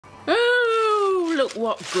look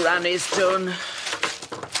what Granny's done.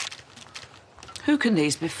 Who can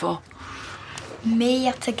these be for? Me, you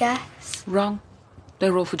have to guess. Wrong.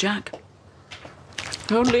 They're all for Jack.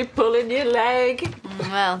 Only pulling your leg.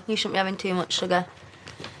 Well, you shouldn't be having too much sugar.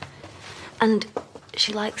 And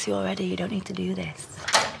she likes you already. You don't need to do this.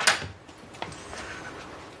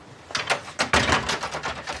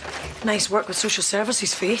 Nice work with social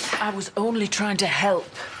services, Faith. I was only trying to help.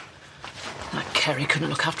 That Kerry couldn't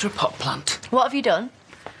look after a pot plant. What have you done?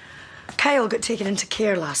 Kyle got taken into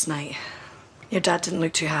care last night. Your dad didn't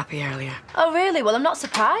look too happy earlier. Oh, really? Well, I'm not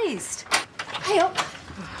surprised. Hey up.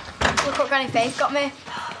 Look what Granny Faith got me.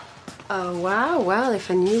 Oh, wow. Well,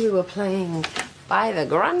 if I knew we were playing by the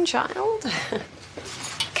grandchild.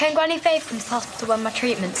 Can Granny Faith come to the hospital when my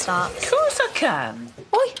treatment starts? Of course I can.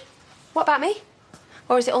 Oi, what about me?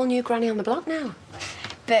 Or is it all new Granny on the block now?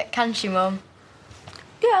 But can she, Mum?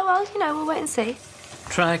 Yeah, well, you know, we'll wait and see.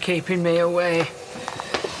 Try keeping me away.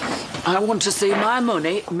 I want to see my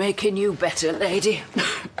money making you better, lady.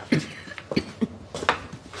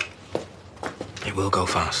 It will go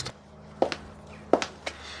fast.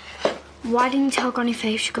 Why didn't you tell Granny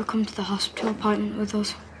Faith she could come to the hospital appointment with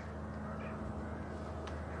us?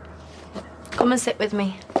 Come and sit with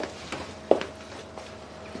me.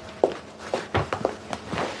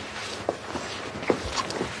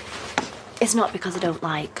 It's not because I don't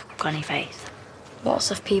like Granny Faith. Lots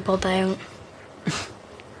of people don't.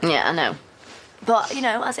 Yeah, I know. But, you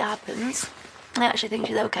know, as it happens, I actually think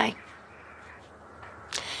she's okay.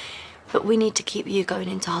 But we need to keep you going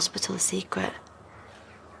into hospital a secret.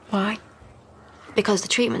 Why? Because the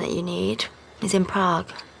treatment that you need is in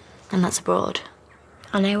Prague, and that's abroad.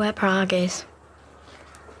 I know where Prague is.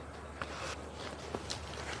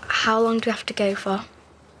 How long do we have to go for?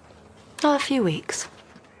 Oh, a few weeks.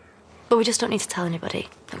 But we just don't need to tell anybody,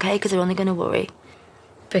 okay? Because they're only going to worry.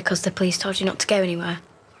 Because the police told you not to go anywhere.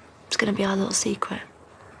 It's going to be our little secret.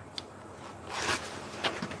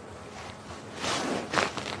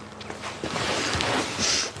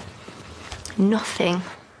 Nothing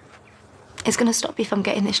is going to stop you from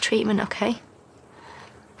getting this treatment, okay?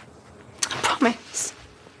 I promise.